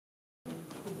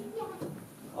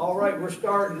All right, we're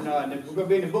starting. We're going to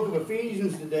be in the book of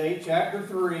Ephesians today, chapter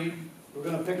 3. We're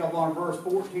going to pick up on verse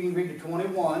 14, read to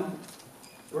 21.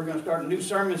 We're going to start a new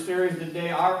sermon series today,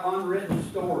 Our Unwritten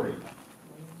Story.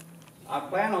 I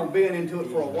plan on being into it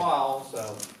for a while,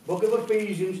 so book of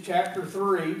Ephesians, chapter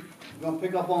 3. We're going to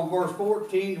pick up on verse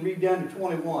 14, read down to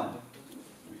 21.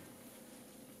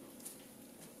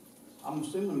 I'm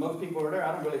assuming most people are there.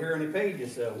 I don't really hear any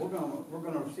pages, so we're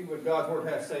going to see what God's Word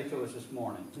has to say to us this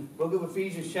morning. Book of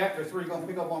Ephesians, chapter 3, going to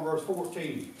pick up on verse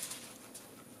 14.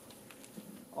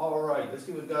 All right, let's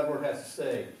see what God's Word has to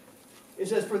say. It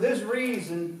says, "For this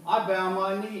reason I bow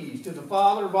my knees to the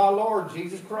Father of our Lord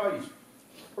Jesus Christ,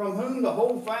 from whom the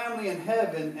whole family in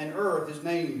heaven and earth is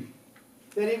named,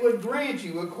 that He would grant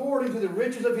you, according to the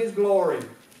riches of His glory,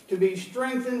 to be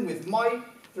strengthened with might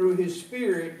through His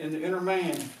Spirit in the inner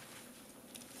man,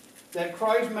 that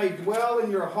Christ may dwell in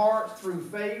your hearts through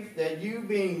faith, that you,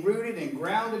 being rooted and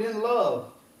grounded in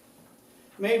love,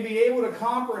 may be able to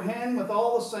comprehend with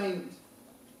all the saints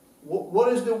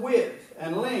what is the width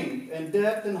and length and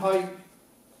depth and height,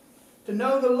 to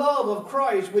know the love of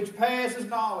Christ which passes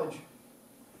knowledge,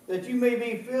 that you may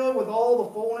be filled with all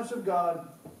the fullness of God.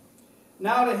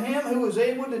 Now to Him who is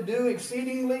able to do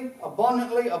exceedingly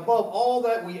abundantly above all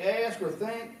that we ask or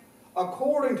think,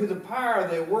 according to the power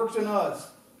that works in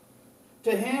us,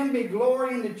 to Him be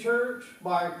glory in the church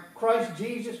by Christ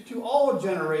Jesus to all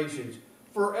generations,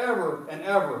 forever and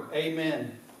ever.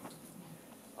 Amen."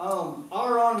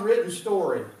 Our unwritten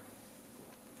story.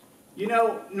 You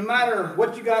know, no matter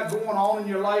what you got going on in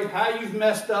your life, how you've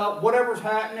messed up, whatever's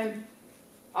happening,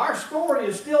 our story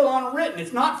is still unwritten.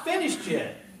 It's not finished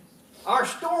yet. Our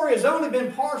story has only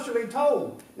been partially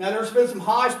told. Now, there's been some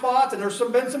high spots and there's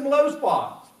been some low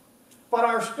spots. But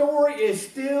our story is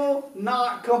still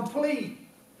not complete.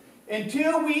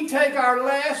 Until we take our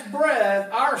last breath,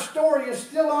 our story is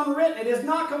still unwritten. It is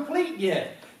not complete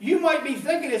yet. You might be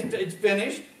thinking it's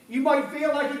finished. You might feel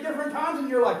like at different times in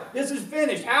your life, this is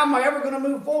finished. How am I ever going to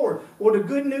move forward? Well, the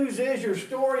good news is your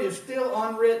story is still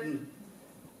unwritten.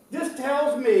 This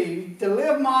tells me to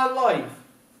live my life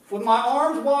with my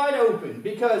arms wide open,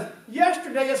 because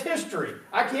yesterday is history.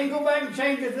 I can't go back and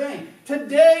change a thing.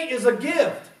 Today is a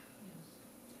gift.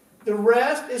 The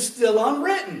rest is still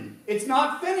unwritten. It's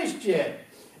not finished yet.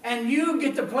 And you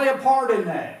get to play a part in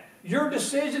that. Your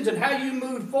decisions and how you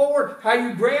move forward, how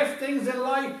you grasp things in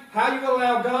life, how you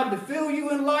allow God to fill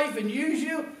you in life and use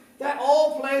you, that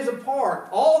all plays a part.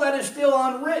 All that is still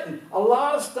unwritten. A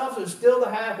lot of stuff is still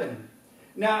to happen.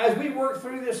 Now, as we work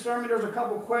through this sermon, there's a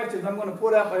couple questions I'm going to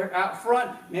put up out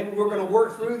front. Maybe we're going to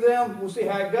work through them. We'll see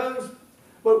how it goes.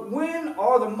 But when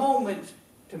are the moments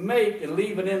to make and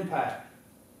leave an impact?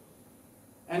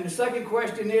 And the second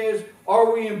question is,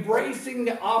 are we embracing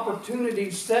the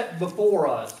opportunities set before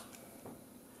us?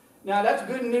 Now, that's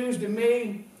good news to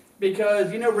me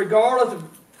because, you know, regardless of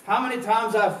how many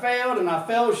times I've failed and I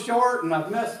fell short and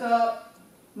I've messed up,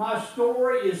 my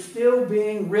story is still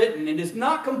being written and it's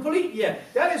not complete yet.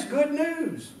 That is good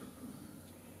news.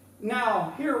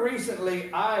 Now, here recently,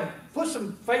 I put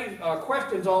some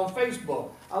questions on Facebook.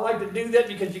 I like to do that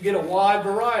because you get a wide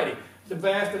variety. The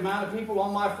vast amount of people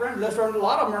on my friend list, a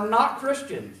lot of them are not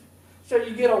Christians. So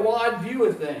you get a wide view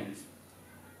of things.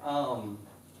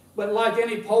 But like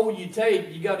any poll you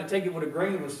take, you got to take it with a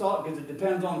grain of salt because it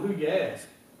depends on who you ask.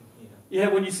 Yeah,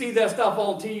 when you see that stuff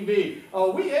on TV,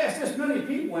 oh, we asked this many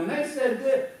people and they said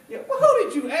that. Yeah, well, who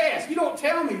did you ask? You don't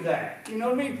tell me that. You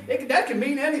know what I mean? That can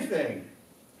mean anything.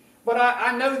 But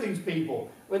I know these people.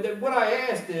 But what I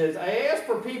asked is, I asked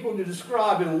for people to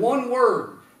describe in one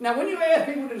word. Now, when you ask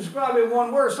people to describe in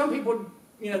one word, some people,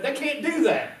 you know, they can't do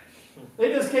that.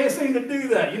 They just can't seem to do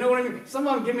that. You know what I mean? Some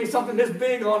of them give me something this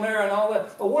big on there and all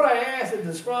that. But what I asked them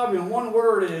to describe in one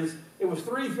word is, it was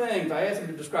three things. I asked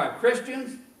them to describe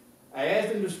Christians, I asked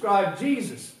them to describe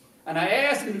Jesus, and I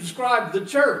asked them to describe the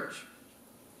church.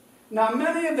 Now,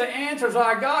 many of the answers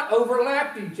I got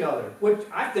overlapped each other, which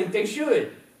I think they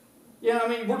should. You know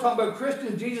what I mean? We're talking about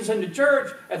Christians, Jesus, and the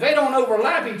church. If they don't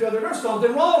overlap each other, there's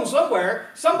something wrong somewhere.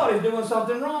 Somebody's doing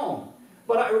something wrong.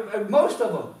 But most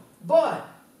of them. But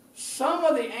some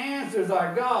of the answers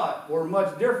I got were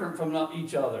much different from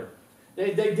each other.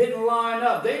 They didn't line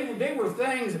up. They were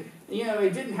things, you know,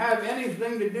 it didn't have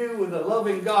anything to do with a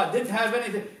loving God. Didn't have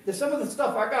anything. Some of the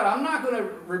stuff I got, I'm not going to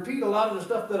repeat a lot of the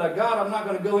stuff that I got. I'm not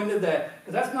going to go into that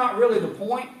because that's not really the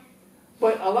point.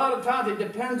 But a lot of times it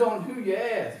depends on who you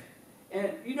ask. And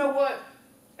you know what?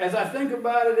 As I think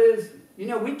about it is, you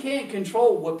know, we can't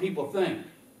control what people think.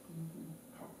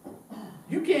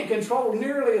 You can't control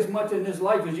nearly as much in this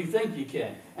life as you think you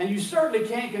can. And you certainly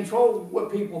can't control what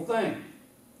people think.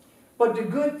 But the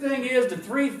good thing is, the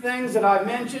three things that I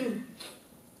mentioned,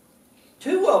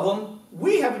 two of them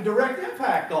we have a direct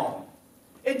impact on.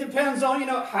 It depends on,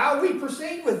 how we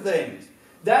proceed with things.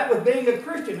 That with being a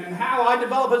Christian and how I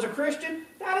develop as a Christian,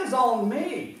 that is on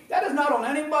me. That is not on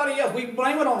anybody else. We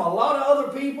blame it on a lot of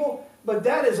other people, but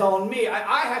that is on me.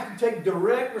 I have to take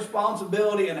direct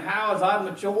responsibility in how as I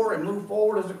mature and move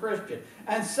forward as a Christian.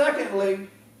 And secondly,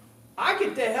 I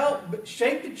get to help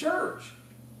shape the church.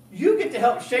 You get to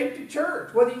help shape the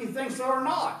church, whether you think so or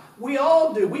not. We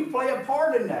all do. We play a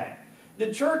part in that.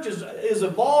 The church is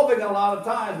evolving a lot of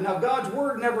times. Now, God's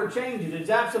Word never changes. It's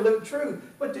absolute truth.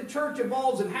 But the church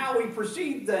evolves in how we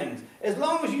perceive things. As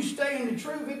long as you stay in the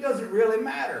truth, it doesn't really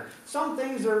matter. Some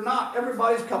things are not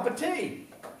everybody's cup of tea.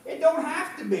 It don't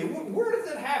have to be. Where does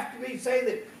it have to be? Say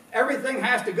that everything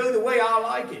has to go the way I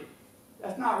like it.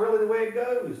 That's not really the way it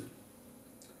goes.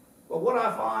 But what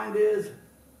I find is,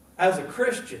 as a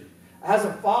Christian, as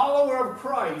a follower of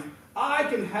Christ, I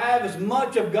can have as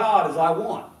much of God as I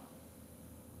want.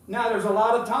 Now, there's a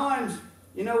lot of times,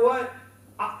 you know what?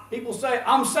 People say,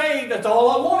 I'm saved, that's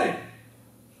all I wanted.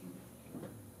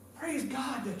 Praise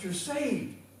God that you're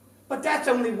saved. But that's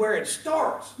only where it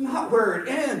starts, not where it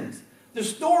ends. The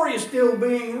story is still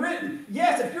being written.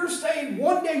 Yes, if you're saved,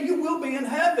 one day you will be in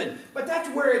heaven. But that's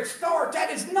where it starts.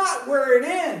 That is not where it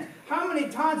ends. How many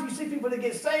times do you see people that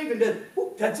get saved and then,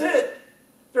 that's it?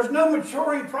 There's no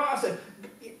maturing process.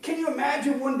 Can you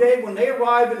imagine one day when they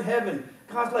arrive in heaven,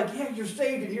 God's like, yeah, you're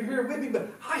saved and you're here with me, but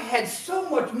I had so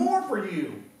much more for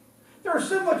you. There's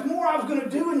so much more I was going to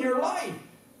do in your life.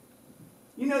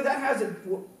 That has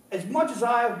as much as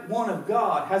I want of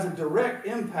God, has a direct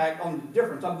impact on the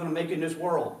difference I'm going to make in this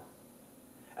world.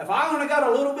 If I only got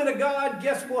a little bit of God,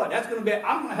 guess what? That's going to be,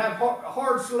 I'm going to have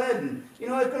hard sledding.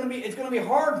 It's going to be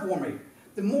hard for me.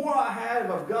 The more I have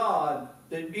of God,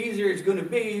 the easier it's going to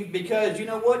be, because you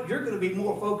know what? You're going to be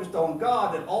more focused on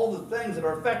God than all the things that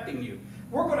are affecting you.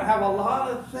 We're going to have a lot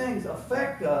of things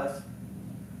affect us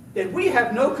that we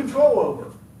have no control over.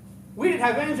 We didn't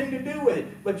have anything to do with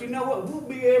it. But you know what? We'll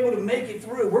be able to make it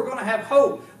through. We're going to have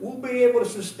hope. We'll be able to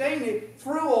sustain it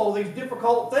through all these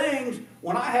difficult things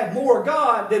when I have more of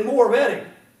God than more of Eddie.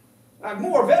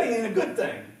 More of Eddie ain't a good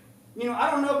thing.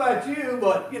 I don't know about you,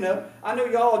 but, I know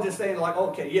y'all just saying like,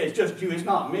 okay, yeah, it's just you, it's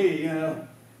not me,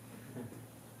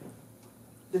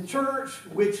 The church,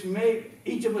 which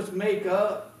each of us make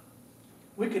up,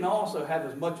 we can also have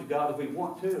as much of God as we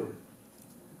want to.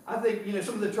 I think,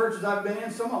 some of the churches I've been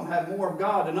in, some of them have more of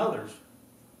God than others.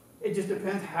 It just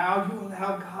depends how you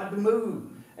allow God to move.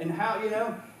 And how,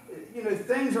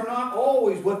 things are not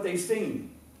always what they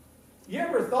seem. You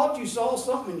ever thought you saw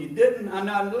something and you didn't? I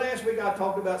know last week I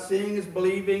talked about seeing is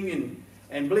believing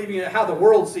and believing how the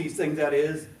world sees things, that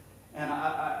is. And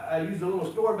I used a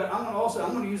little story, but I'm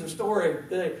going to use a story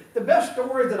today. The best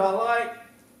stories that I like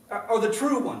are the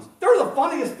true ones. They're the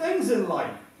funniest things in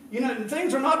life.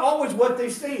 Things are not always what they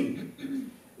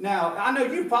seem. Now, I know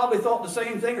you've probably thought the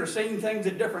same thing or seen things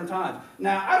at different times.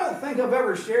 Now, I don't think I've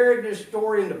ever shared this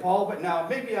story in the pulpit. Now,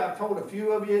 maybe I've told a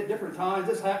few of you at different times.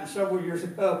 This happened several years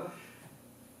ago.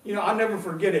 I'll never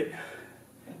forget it.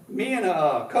 Me and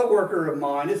a co-worker of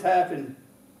mine, this happened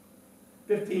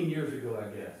 15 years ago,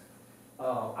 I guess.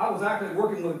 I was actually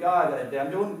working with a guy that day.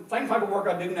 I'm doing the same type of work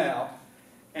I do now.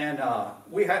 And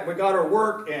we got our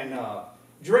work, and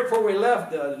right before we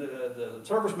left, the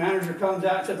service manager comes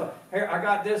out and says, "Here, I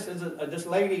got this. This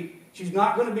lady. She's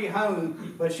not going to be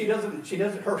home, but she doesn't.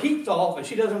 Her heat's off, and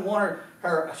she doesn't want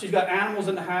her. She's got animals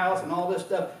in the house and all this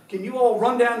stuff. Can you all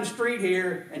run down the street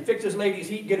here and fix this lady's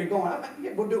heat, get her going? I'm like,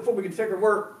 yeah, we'll do it before we can take her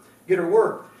work, get her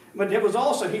work." But it was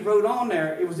also, he wrote on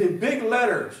there, it was in big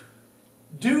letters,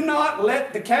 "Do not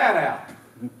let the cat out.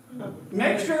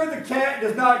 Make sure the cat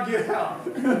does not get out."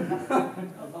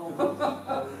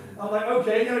 I'm like,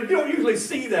 okay, you don't usually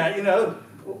see that,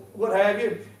 what have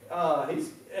you.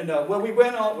 We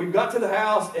went on, we got to the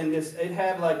house, and it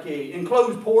had like a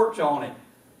enclosed porch on it.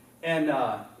 And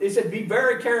it said, be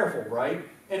very careful, right?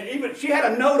 And even, she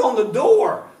had a note on the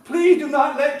door, "Please do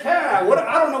not let cat out."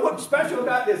 I don't know what's special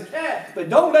about this cat, but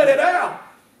don't let it out.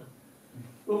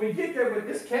 Well, we get there with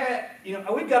this cat,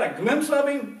 we got a glimpse of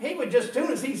him. He would just, as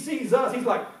soon as he sees us, he's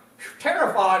like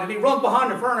terrified, and he runs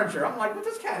behind the furniture. I'm like, well,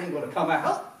 this cat ain't going to come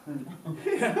out.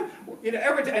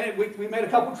 Every time, we made a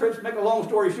couple trips, make a long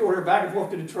story short, back and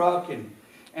forth to the truck, and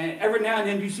every now and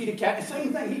then you see the cat, the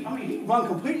same thing. He run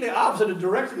completely opposite the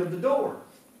direction of the door.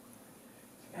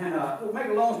 And we'll make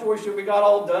a long story short, we got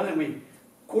all done, and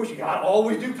of course, you got to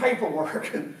always do paperwork.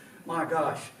 My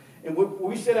gosh. And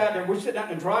we sit out there, we're sitting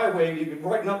out in the driveway,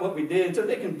 writing up what we did so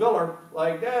they can bill her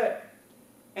like that.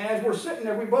 And as we're sitting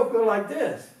there, we both go like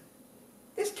this.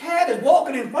 this cat is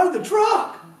walking in front of the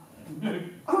truck.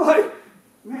 I'm like,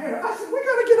 man, I said, we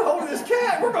got to get a hold of this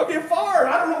cat. We're going to get fired.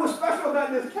 I don't know what's special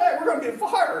about this cat. We're going to get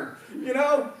fired, you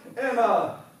know.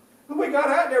 And we got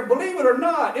out there, believe it or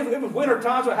not, it was winter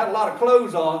time, so I had a lot of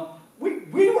clothes on.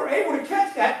 We were able to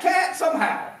catch that cat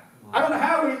somehow. I don't know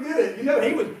how we did it. You know,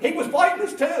 he was fighting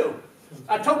us too.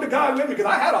 I told the guy with me, because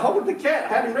I had a hold of the cat.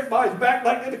 I had him right by his back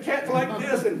like this, the cat's like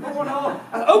this and going on.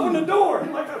 I opened the door.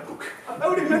 I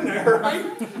threw him in there,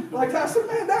 right? Like I said,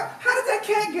 man, how did that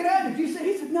cat get out? He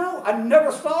said, no, I never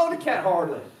saw the cat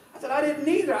hardly. I said, I didn't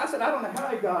either. I said, I don't know how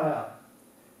he got out.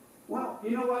 Well,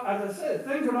 you know what? As I said,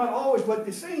 things are not always what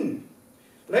they seem.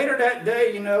 Later that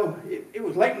day, you know, it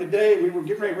was late in the day. We were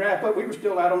getting ready to wrap up. We were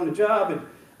still out on the job,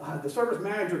 and the service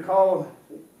manager called,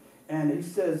 and he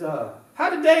says, how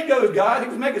the day goes, guys? He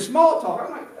was making small talk.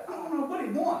 I'm like, I don't know what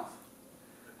he wants.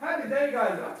 How the day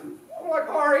goes? I'm like,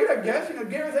 all right, I guess. You know,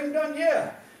 get everything done?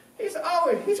 Yeah. He said,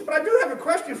 but I do have a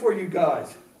question for you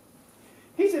guys.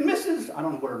 He said, Mrs., I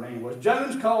don't know what her name was,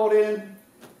 Jones called in,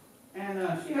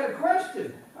 and she had a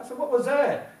question. I said, what was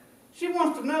that? She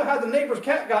wants to know how the neighbor's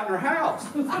cat got in her house.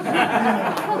 I'm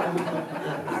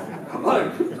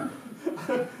like,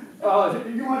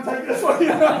 you want to take this one?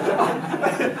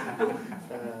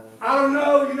 I don't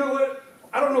know, you know what?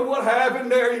 I don't know what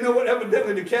happened there. You know what?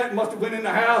 Evidently the cat must have went in the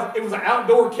house. It was an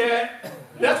outdoor cat.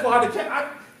 That's why the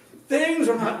cat... Things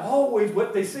are not always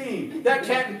what they seem. That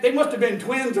cat, they must have been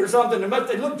twins or something.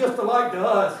 They look just alike to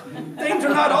us. Things are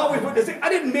not always what they seem. I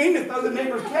didn't mean to throw the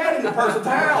neighbor's cat in the person's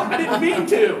house. I didn't mean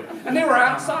to. And they were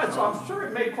outside, so I'm sure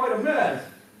it made quite a mess.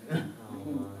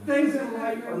 Things in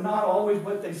life are not always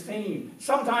what they seem.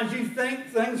 Sometimes you think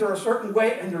things are a certain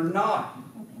way and they're not.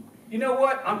 You know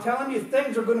what? I'm telling you,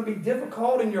 things are going to be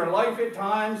difficult in your life at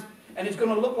times, and it's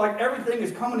going to look like everything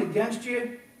is coming against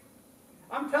you.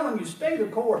 I'm telling you, stay the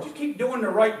course. Just keep doing the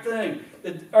right thing.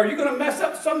 Are you going to mess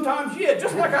up sometimes? Yeah,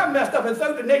 just like I messed up and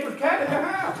threw the neighbor's cat in the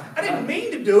house. I didn't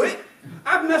mean to do it.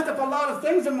 I've messed up a lot of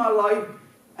things in my life,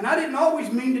 and I didn't always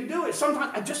mean to do it.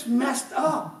 Sometimes I just messed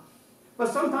up.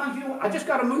 But sometimes, you know, I just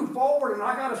got to move forward, and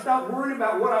I got to stop worrying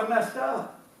about what I messed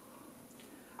up.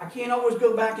 I can't always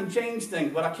go back and change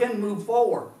things, but I can move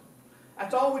forward.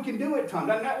 That's all we can do at times.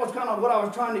 And that was kind of what I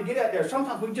was trying to get at there.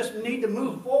 Sometimes we just need to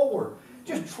move forward.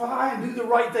 Just try and do the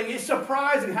right thing. It's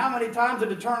surprising how many times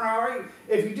it'll turn out right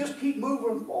if you just keep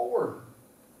moving forward.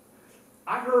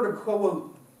 I heard a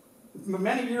quote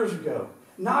many years ago.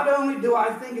 Not only do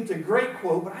I think it's a great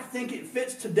quote, but I think it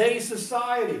fits today's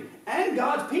society and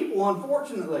God's people,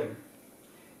 unfortunately.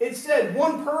 It said,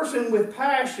 one person with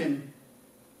passion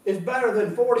is better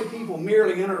than 40 people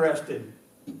merely interested.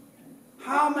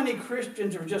 How many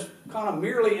Christians are just kind of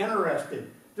merely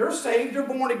interested? They're saved, they're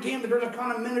born again, but they're just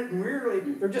kind of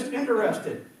they're just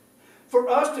interested. For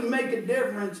us to make a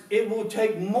difference, it will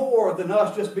take more than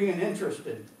us just being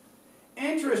interested.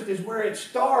 Interest is where it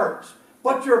starts,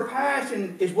 but your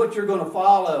passion is what you're going to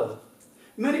follow.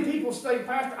 Many people say,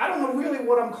 Pastor, I don't know really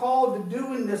what I'm called to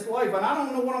do in this life, and I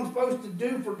don't know what I'm supposed to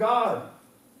do for God.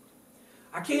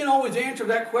 I can't always answer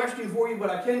that question for you, but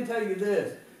I can tell you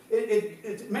this.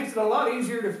 It makes it a lot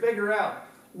easier to figure out.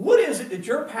 What is it that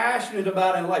you're passionate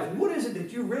about in life? What is it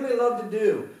that you really love to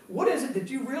do? What is it that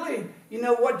you really,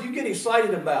 you get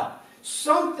excited about?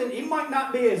 Something, it might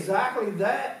not be exactly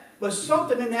that, but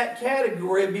something in that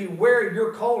category would be where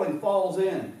your calling falls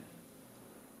in.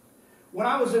 When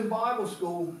I was in Bible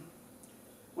school,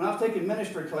 when I was taking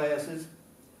ministry classes,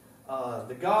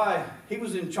 the guy, he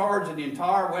was in charge of the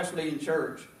entire Wesleyan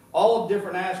church, all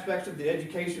different aspects of the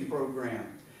education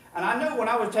program. And I know when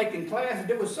I was taking classes,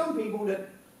 there was some people that,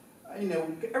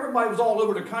 everybody was all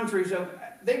over the country, so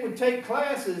they would take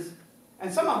classes,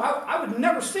 and some of them I would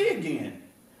never see again.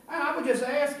 And I would just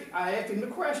ask him the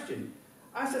question.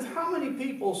 I said, how many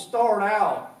people start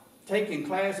out taking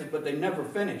classes, but they never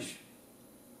finish?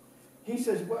 He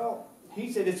says,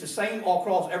 it's the same all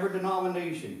across every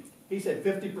denomination. He said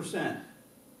 50%.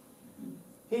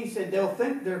 He said they'll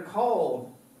think they're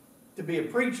called to be a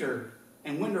preacher,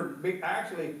 and when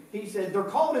he said they're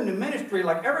called into ministry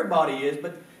like everybody is,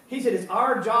 but he said it's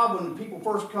our job when people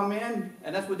first come in,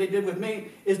 and that's what they did with me,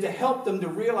 is to help them to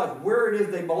realize where it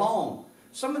is they belong.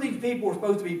 Some of these people are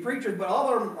supposed to be preachers, but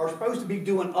all of them are supposed to be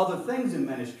doing other things in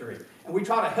ministry. And we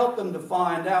try to help them to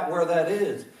find out where that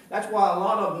is. That's why a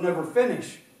lot of them never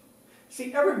finish.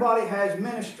 See, everybody has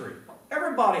ministry.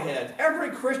 Everybody has. Every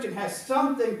Christian has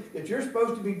something that you're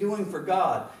supposed to be doing for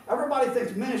God. Everybody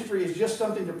thinks ministry is just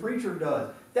something the preacher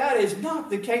does. That is not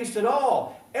the case at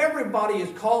all. Everybody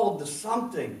is called to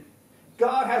something.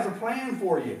 God has a plan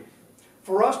for you.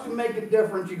 For us to make a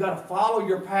difference, you got to follow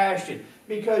your passion.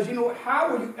 Because you know what?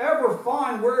 How will you ever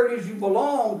find where it is you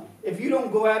belong if you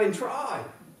don't go out and try?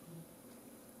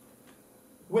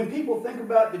 When people think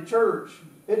about the church,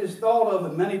 it is thought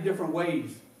of in many different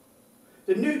ways.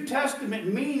 The New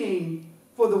Testament meaning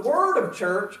for the word of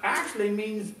church actually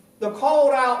means the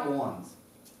called out ones.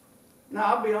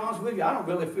 Now, I'll be honest with you, I don't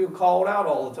really feel called out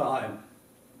all the time.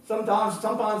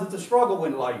 Sometimes it's a struggle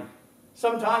in life.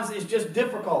 Sometimes it's just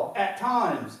difficult. At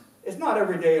times. It's not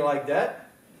every day like that.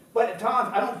 But at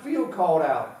times, I don't feel called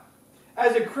out.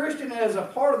 As a Christian, as a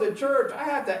part of the church, I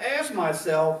have to ask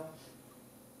myself,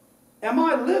 am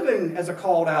I living as a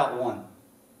called out one?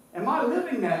 Am I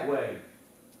living that way?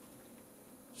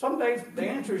 Some days the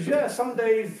answer is yes. Some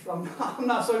days I'm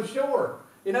not so sure.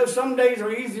 You know, some days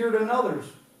are easier than others.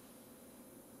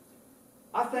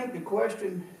 I think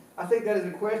that is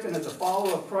a question as a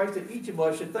follower of Christ that each of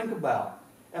us should think about.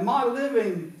 Am I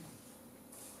living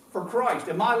for Christ?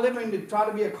 Am I living to try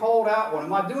to be a called out one?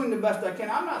 Am I doing the best I can?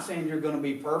 I'm not saying you're going to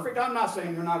be perfect. I'm not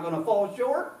saying you're not going to fall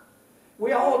short.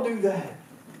 We all do that.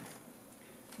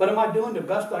 But am I doing the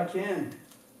best I can?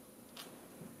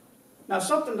 Now,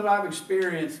 something that I've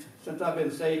experienced since I've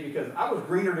been saved, because I was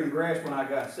greener than grass when I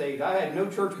got saved. I had no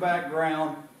church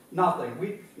background,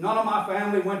 nothing. None of my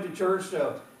family went to church,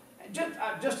 so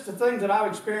just the things that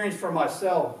I've experienced for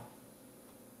myself.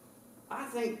 I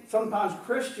think sometimes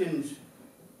Christians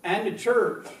and the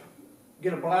church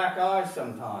get a black eye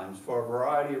sometimes for a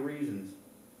variety of reasons.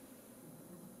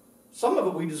 Some of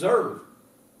it we deserve.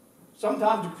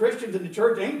 Sometimes the Christians in the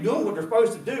church ain't doing what they're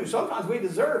supposed to do. Sometimes we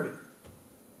deserve it.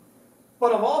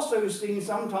 But I've also seen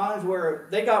sometimes where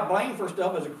they got blamed for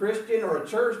stuff as a Christian or a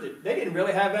church that they didn't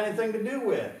really have anything to do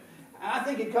with. And I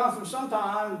think it comes from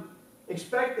sometimes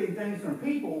expecting things from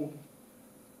people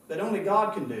that only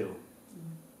God can do.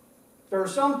 There are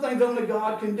some things only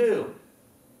God can do.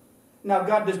 Now,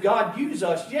 does God use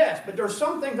us? Yes, but there are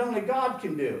some things only God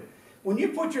can do. When you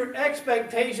put your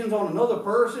expectations on another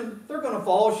person, they're going to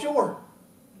fall short.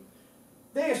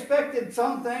 They expected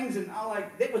some things, and I'm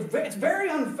like, it's very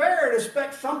unfair to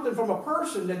expect something from a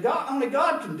person that only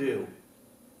God can do.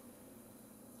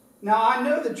 Now, I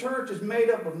know the church is made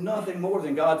up of nothing more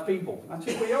than God's people. That's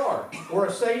who we are. We're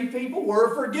a saved people.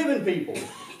 We're a forgiven people.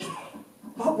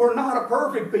 But we're not a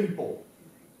perfect people.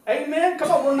 Amen?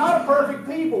 Come on, we're not a perfect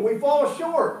people. We fall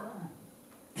short.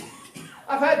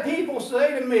 I've had people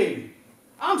say to me,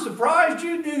 I'm surprised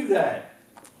you do that.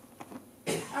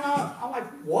 And I'm like,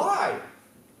 why?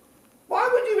 Why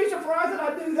would you be surprised that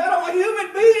I do that? I'm a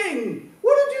human being.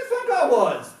 What did you think I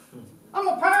was? I'm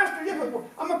a pastor.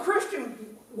 I'm a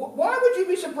Christian. Why would you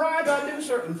be surprised I do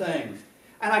certain things?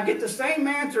 And I get the same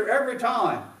answer every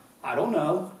time. I don't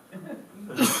know.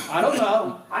 I don't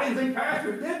know. I didn't think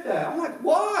pastors did that. I'm like,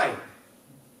 why?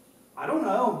 I don't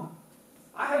know.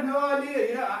 I have no idea.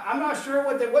 You know, I'm not sure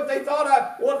what they thought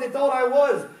I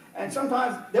was. And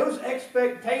sometimes those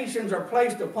expectations are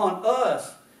placed upon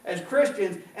us as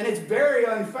Christians, and it's very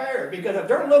unfair, because if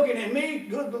they're looking at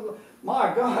me,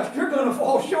 my gosh, you're going to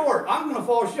fall short. I'm going to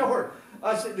fall short.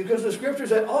 Because the scripture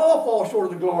said all fall short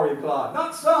of the glory of God.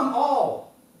 Not some,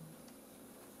 all.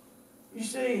 You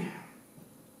see,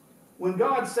 when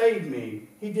God saved me,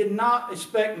 He did not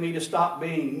expect me to stop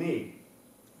being me.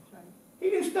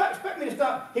 He didn't expect me to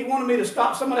stop. He wanted me to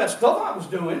stop some of that stuff I was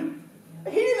doing.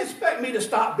 He didn't expect me to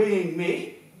stop being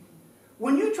me.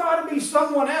 When you try to be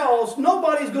someone else,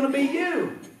 nobody's going to be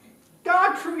you.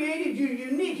 God created you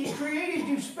unique. He created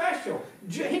you special.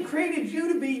 He created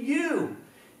you to be you.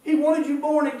 He wanted you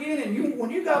born again, and when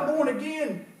you got born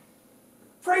again,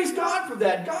 praise God for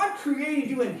that. God created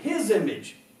you in His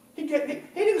image. He didn't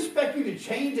expect you to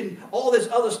change and all this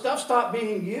other stuff, stop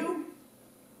being you.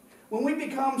 When we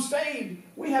become saved,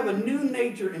 we have a new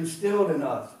nature instilled in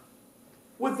us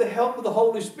with the help of the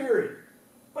Holy Spirit.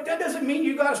 But that doesn't mean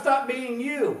you got to stop being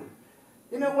you.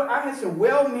 You know what? I had some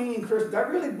well-meaning Christians. I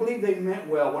really believe they meant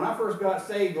well. When I first got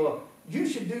saved, well, you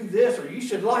should do this, or you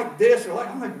should like this, or like.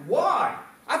 I'm like, why?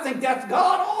 I think that's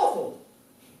God-awful.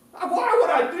 Why would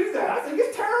I do that? I think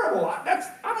it's terrible. I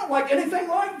don't like anything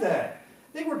like that.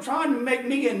 They were trying to make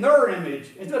me in their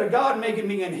image instead of God making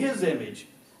me in His image.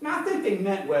 Now, I think they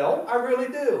meant well. I really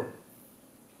do.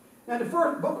 Now, the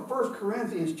first book of 1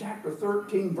 Corinthians, chapter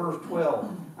 13, verse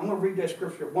 12. I'm going to read that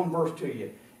scripture, one verse to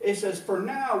you. It says, for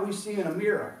now we see in a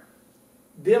mirror,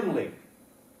 dimly,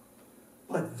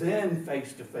 but then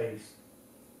face to face.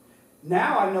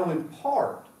 Now I know in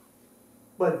part,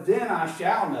 but then I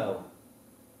shall know,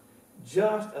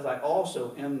 just as I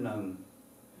also am known.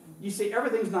 You see,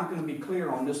 everything's not going to be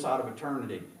clear on this side of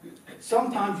eternity.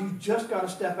 Sometimes you just got to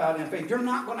step out in faith. You're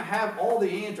not going to have all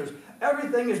the answers.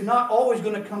 Everything is not always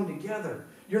going to come together.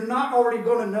 You're not already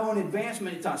going to know in advance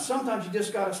many times. Sometimes you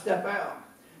just got to step out.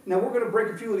 Now, we're going to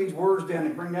break a few of these words down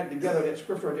and bring that together, that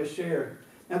scripture I just shared.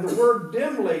 Now, the word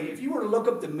dimly, if you were to look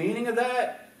up the meaning of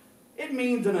that, it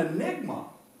means an enigma.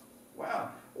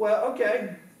 Wow. Well,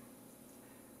 okay.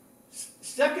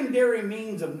 Secondary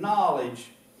means of knowledge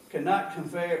cannot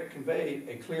convey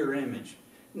a clear image.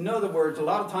 In other words, a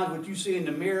lot of times what you see in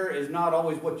the mirror is not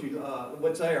always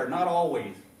what's there, not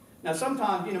always. Now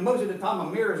sometimes, most of the time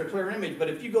a mirror is a clear image, but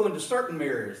if you go into certain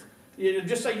mirrors,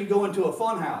 just say you go into a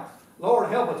fun house. Lord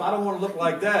help us, I don't want to look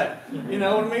like that. You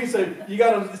know what I mean? So you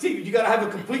got to have a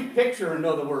complete picture, in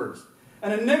other words.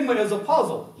 An enigma is a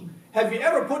puzzle. Have you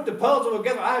ever put the puzzle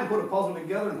together? I haven't put a puzzle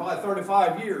together in probably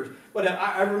 35 years. But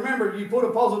I remember you put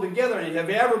a puzzle together, and have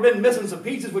you ever been missing some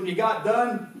pieces when you got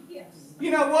done? Yes.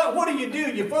 You know what? What do?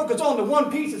 You focus on the one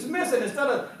piece that's missing instead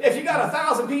of, if you got a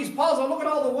 1,000-piece puzzle, look at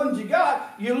all the ones you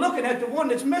got. You're looking at the one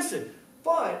that's missing.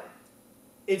 But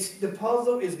the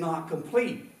puzzle is not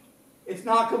complete. It's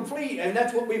not complete, and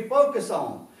that's what we focus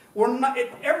on.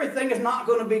 Everything is not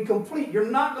going to be complete. You're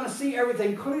not going to see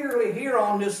everything clearly here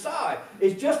on this side.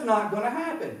 It's just not going to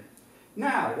happen.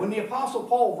 Now, when the Apostle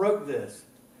Paul wrote this,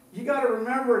 you got to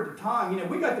remember at the time,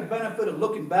 we got the benefit of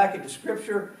looking back at the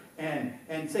Scripture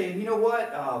and saying, you know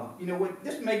what,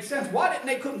 this makes sense. Why didn't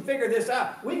they couldn't figure this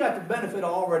out? We got the benefit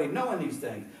of already knowing these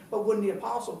things. But when the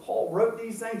Apostle Paul wrote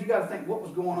these things, you got to think what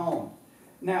was going on.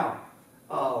 Now,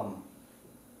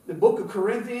 the book of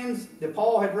Corinthians that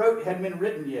Paul had wrote hadn't been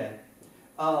written yet.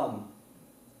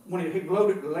 When he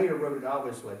later wrote it,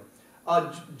 obviously.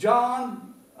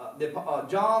 John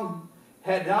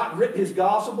had not written his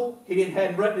gospel. He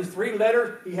hadn't written his 3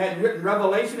 letters. He hadn't written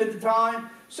Revelation at the time.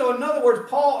 So in other words,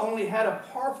 Paul only had a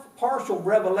partial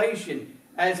revelation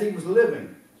as he was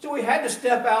living. So he had to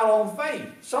step out on faith.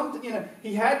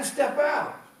 He had to step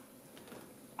out.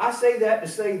 I say that to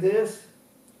say this.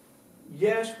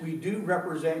 Yes, we do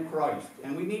represent Christ.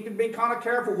 And we need to be kind of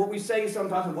careful what we say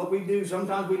sometimes and what we do.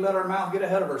 Sometimes we let our mouth get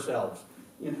ahead of ourselves.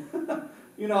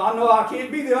 I know I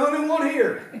can't be the only one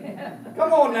here.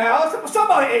 Come on now.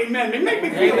 Somebody amen me. Make me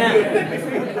feel good. Make me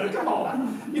feel good. Come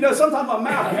on. Sometimes my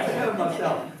mouth gets ahead of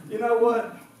myself. You know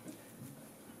what?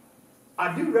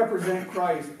 I do represent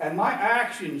Christ, and my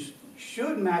actions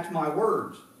should match my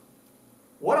words.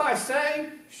 What I say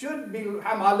should be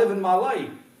how I live in my life.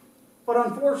 But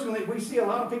unfortunately, we see a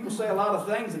lot of people say a lot of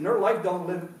things, and their life don't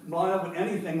line up with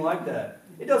anything like that.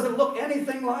 It doesn't look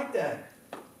anything like that.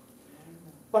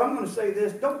 But I'm going to say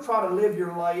this. Don't try to live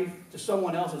your life to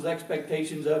someone else's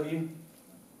expectations of you.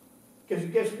 Because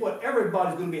guess what?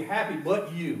 Everybody's going to be happy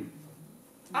but you.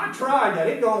 I tried that.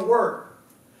 It don't work.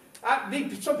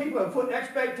 Some people have put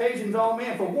expectations on me,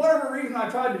 and for whatever reason I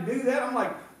tried to do that, I'm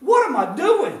like, what am I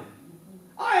doing?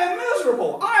 I am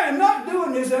miserable. I am not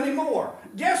doing this anymore.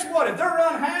 Guess what? If they're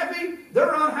unhappy,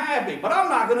 they're unhappy. But I'm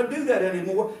not going to do that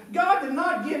anymore. God did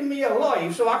not give me a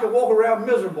life so I could walk around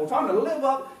miserable, trying to live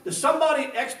up to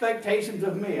somebody's expectations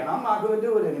of me. And I'm not going to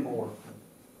do it anymore.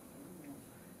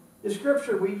 The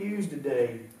scripture we use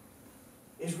today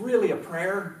is really a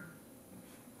prayer.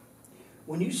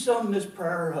 When you sum this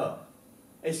prayer up,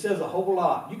 it says a whole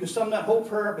lot. You can sum that whole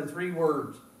prayer up in 3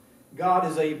 words. God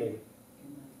is able.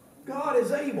 God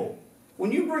is able.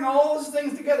 When you bring all those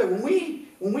things together,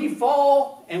 when we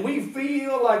fall and we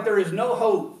feel like there is no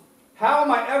hope, how am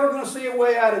I ever going to see a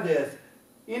way out of this?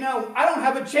 I don't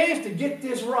have a chance to get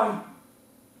this right.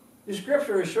 The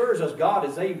scripture assures us God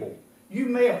is able. You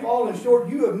may have fallen short,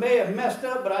 may have messed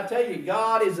up, but I tell you,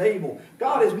 God is able.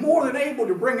 God is more than able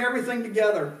to bring everything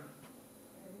together.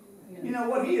 You know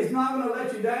what? He is not going to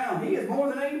let you down. He is more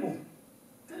than able.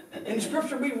 In the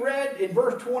scripture we read in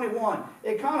verse 21,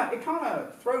 it kind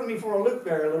of threw me for a loop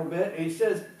there a little bit. And he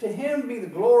says, to him be the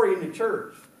glory in the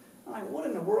church. I'm like, what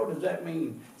in the world does that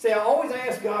mean? See, I always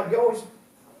ask God,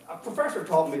 a professor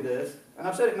taught me this, and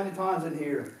I've said it many times in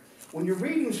here. When you're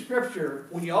reading scripture,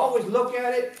 when you always look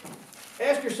at it,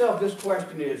 ask yourself this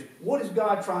question is, what is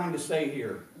God trying to say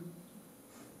here?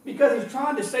 Because he's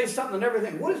trying to say something and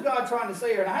everything. What is God trying to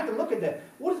say here? And I had to look at that.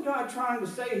 What is God trying to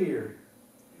say here?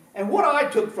 And what I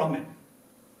took from it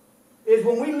is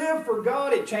when we live for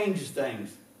God, it changes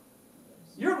things.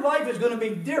 Your life is going to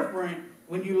be different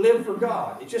when you live for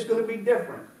God. It's just going to be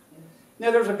different.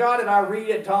 Now, there's a guy that I read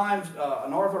at times,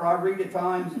 an author I read at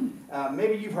times.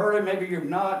 Maybe you've heard him, maybe you've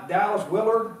not. Dallas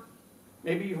Willard.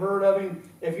 Maybe you've heard of him.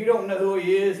 If you don't know who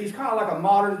he is, he's kind of like a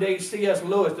modern-day C.S.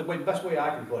 Lewis, the best way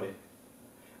I can put it.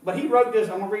 But he wrote this.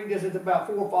 I'm going to read this. It's about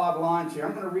 4 or 5 lines here.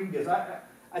 I'm going to read this.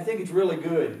 I think it's really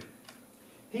good.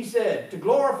 He said, to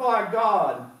glorify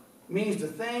God means to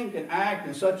think and act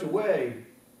in such a way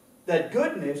that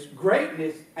goodness,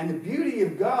 greatness, and the beauty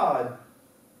of God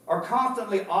are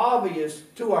constantly obvious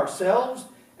to ourselves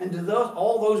and to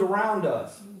all those around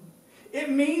us. It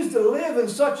means to live in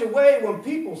such a way when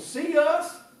people see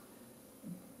us,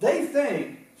 they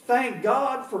thank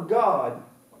God for God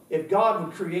if God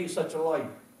would create such a life.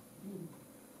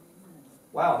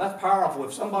 Wow, that's powerful.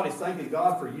 If somebody's thanking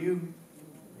God for you,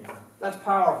 that's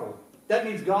powerful. That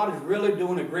means God is really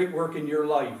doing a great work in your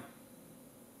life.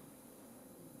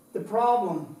 The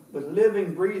problem with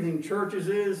living, breathing churches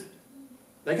is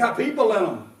they got people in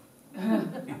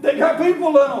them. They got people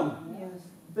in them.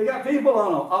 They got people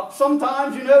in them.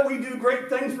 Sometimes, we do great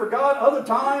things for God. Other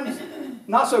times,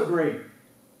 not so great.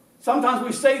 Sometimes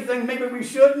we say things maybe we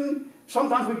shouldn't.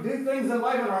 Sometimes we do things in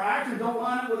life and our actions don't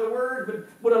line up with the Word.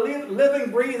 But with a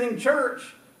living, breathing church,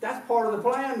 that's part of the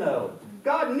plan, though.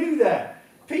 God knew that.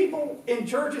 People in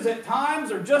churches at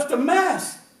times are just a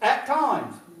mess at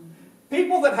times.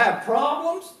 People that have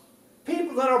problems,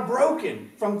 people that are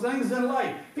broken from things in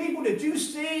life, people that you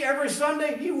see every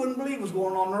Sunday, you wouldn't believe what's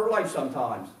going on in their life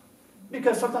sometimes.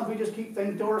 Because sometimes we just keep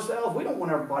things to ourselves. We don't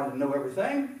want everybody to know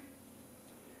everything.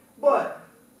 But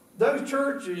those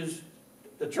churches,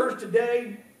 the church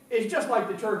today is just like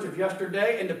the church of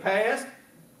yesterday in the past.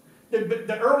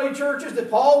 The early churches that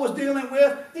Paul was dealing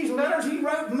with, these letters he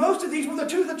wrote, most of these were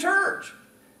to the church.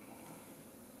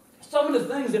 Some of the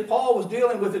things that Paul was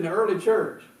dealing with in the early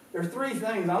church, there's three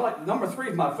things. Number 3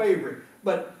 is my favorite.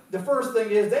 But the first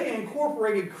thing is they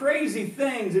incorporated crazy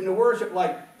things into worship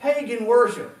like pagan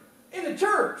worship in the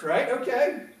church, right?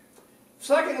 Okay.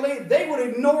 Secondly, they would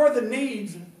ignore the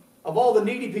needs of all the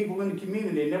needy people in the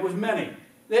community, and there was many.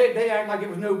 They act like it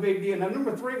was no big deal. Now,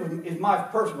 number 3 is my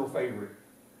personal favorite.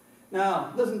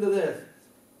 Now, listen to this.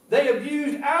 They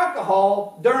abused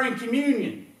alcohol during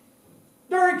communion.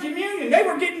 During communion, they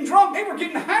were getting drunk. They were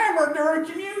getting hammered during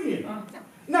communion.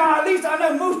 Now, at least I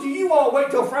know most of you all wait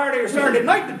till Friday or Saturday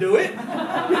night to do it.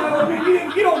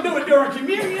 You don't do it during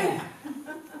communion.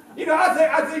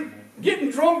 I think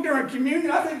getting drunk during communion,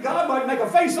 I think God might make a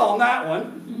face on that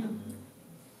one.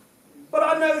 But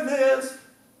I know this,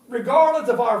 regardless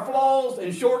of our flaws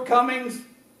and shortcomings,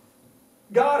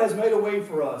 God has made a way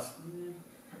for us.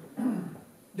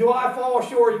 Do I fall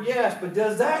short? Yes. But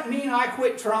does that mean I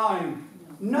quit trying?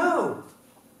 No.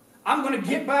 I'm going to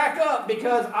get back up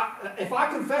because if I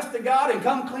confess to God and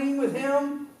come clean with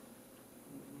Him,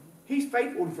 He's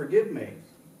faithful to forgive me.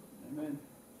 Amen.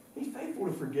 He's faithful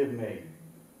to forgive me.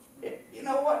 You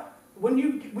know what? When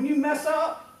you mess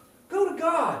up, go to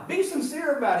God. Be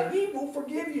sincere about it. He will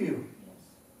forgive you.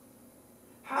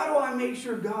 How do I make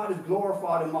sure God is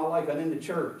glorified in my life and in the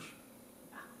church?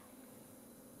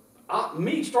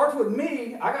 Starts with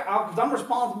me, because I'm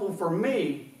responsible for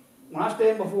me when I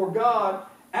stand before God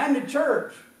and the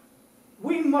church.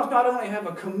 We must not only have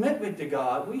a commitment to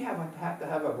God, we have to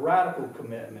have a radical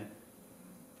commitment.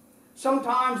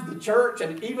 Sometimes the church,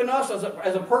 and even us as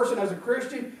a person, as a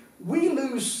Christian, we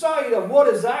lose sight of what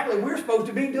exactly we're supposed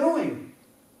to be doing.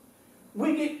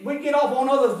 We get off on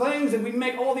other things and we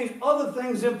make all these other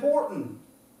things important.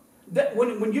 That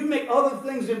when you make other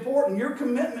things important, your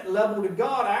commitment level to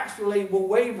God actually will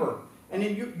waver. And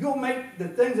then you'll make the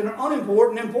things that are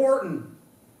unimportant important.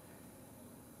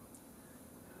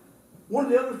 One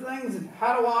of the other things,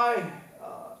 how do I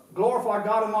glorify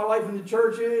God in my life in the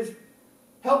church, is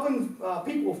helping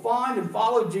people find and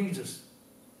follow Jesus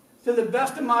to the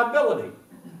best of my ability.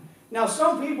 Now,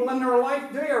 some people in their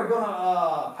life, they are going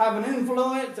to have an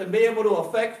influence and be able to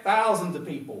affect thousands of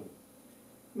people.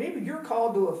 Maybe you're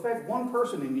called to affect one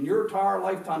person in your entire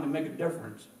lifetime to make a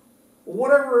difference. Well,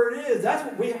 whatever it is, that's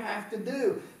what we have to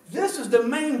do. This is the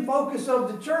main focus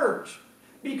of the church.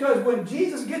 Because when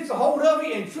Jesus gets a hold of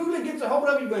you and truly gets a hold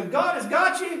of you, when God has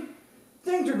got you,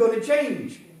 things are going to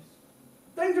change.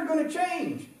 Things are going to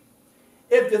change.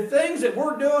 If the things that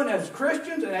we're doing as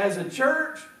Christians and as a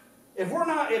church, if they're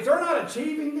not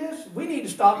achieving this, we need to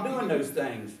stop doing those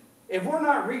things. If we're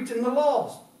not reaching the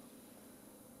lost.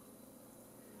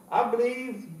 I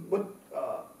believe what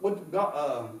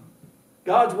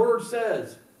God's Word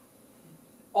says.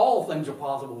 All things are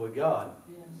possible with God.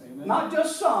 Yes. Not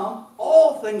just some.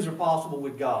 All things are possible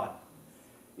with God.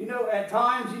 At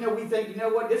times, we think,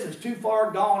 this is too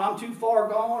far gone. I'm too far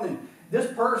gone. And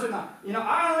this person,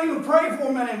 I don't even pray for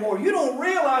them anymore. You don't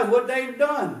realize what they've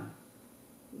done.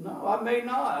 No, I may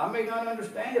not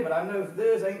understand it, but I know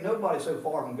this ain't nobody so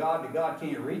far from God that God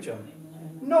can't reach them.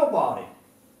 Amen. Nobody.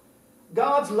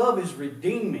 God's love is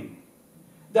redeeming.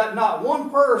 There is not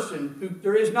one person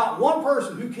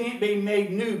who can't be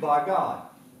made new by God.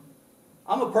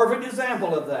 I'm a perfect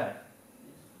example of that.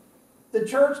 The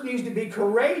church needs to be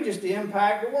courageous to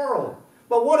impact the world.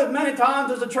 But what many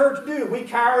times does the church do? We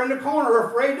cower in the corner,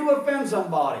 afraid to offend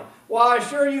somebody. Well, I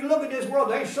assure you, look at this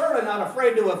world. They're surely not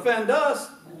afraid to offend us.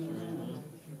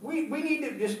 We need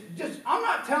to I'm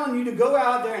not telling you to go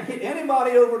out there and hit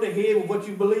anybody over the head with what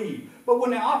you believe. But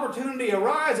when the opportunity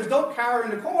arises, don't cower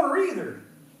in the corner either.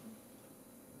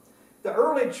 The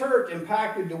early church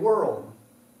impacted the world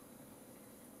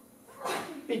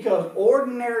because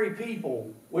ordinary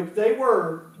people, which they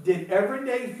were, did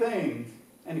everyday things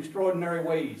in extraordinary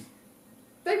ways.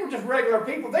 They were just regular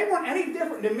people. They weren't any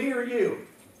different than me or you.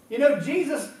 You know,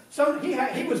 Jesus,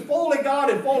 he was fully God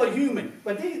and fully human.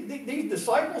 But these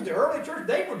disciples, the early church,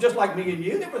 they were just like me and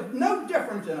you. There was no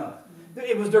difference in us.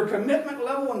 It was their commitment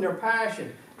level and their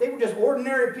passion. They were just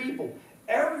ordinary people.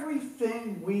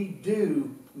 Everything we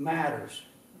do matters.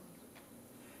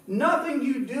 Nothing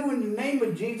you do in the name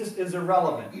of Jesus is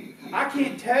irrelevant. I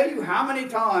can't tell you how many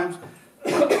times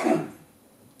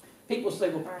people say,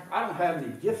 well, Pastor, I don't have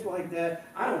any gifts like that.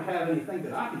 I don't have anything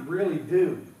that I can really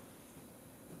do.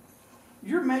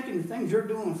 You're making the things you're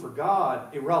doing for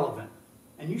God irrelevant.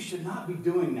 And you should not be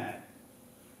doing that.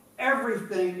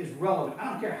 Everything is relevant. I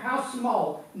don't care how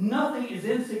small. Nothing is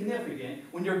insignificant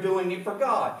when you're doing it for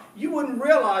God. You wouldn't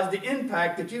realize the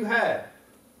impact that you had.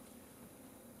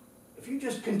 If you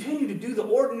just continue to do the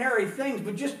ordinary things,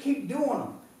 but just keep doing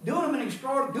them. Doing them in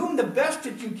extraordinary, doing the best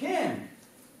that you can.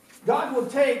 God will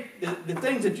take the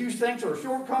things that you think are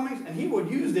shortcomings and He will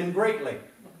use them greatly.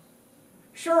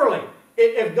 Surely,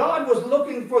 if God was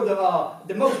looking for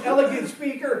the most elegant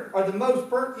speaker or the most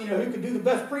who could do the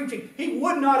best preaching, He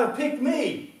would not have picked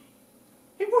me.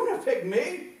 He wouldn't have picked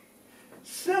me.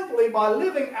 Simply by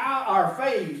living out our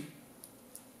faith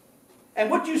and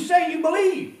what you say you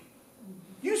believe.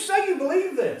 You say you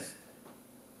believe this.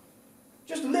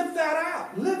 Just live that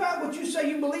out. Live out what you say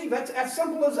you believe. That's as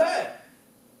simple as that.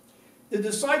 The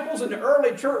disciples in the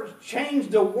early church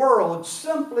changed the world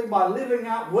simply by living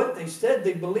out what they said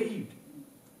they believed.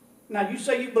 Now, you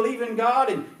say you believe in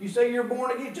God and you say you're born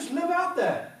again. Just live out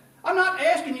that. I'm not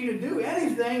asking you to do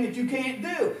anything that you can't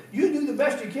do. You do the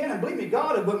best you can, and believe me,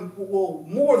 God will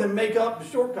more than make up the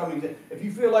shortcomings if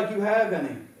you feel like you have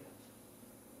any.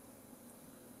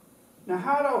 Now,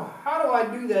 how do I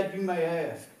do that, you may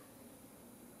ask?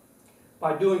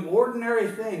 By doing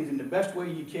ordinary things in the best way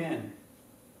you can.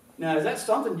 Now, is that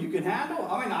something you can handle?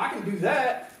 I mean, I can do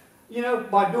that,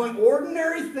 by doing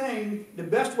ordinary things the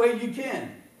best way you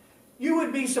can. You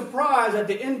would be surprised at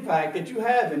the impact that you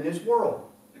have in this world.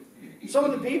 Some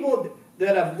of the people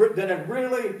that have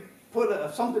really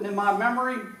put something in my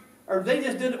memory, or they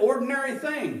just did ordinary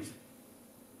things.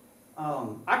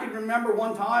 I can remember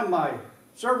one time my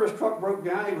service truck broke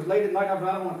down. It was late at night. I was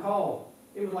out on a call.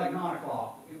 It was like 9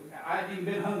 o'clock. I hadn't even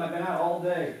been home. I'd been out all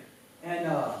day. And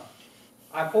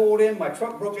I pulled in. My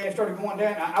truck broke down and started going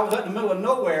down. I was out in the middle of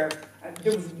nowhere.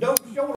 There was no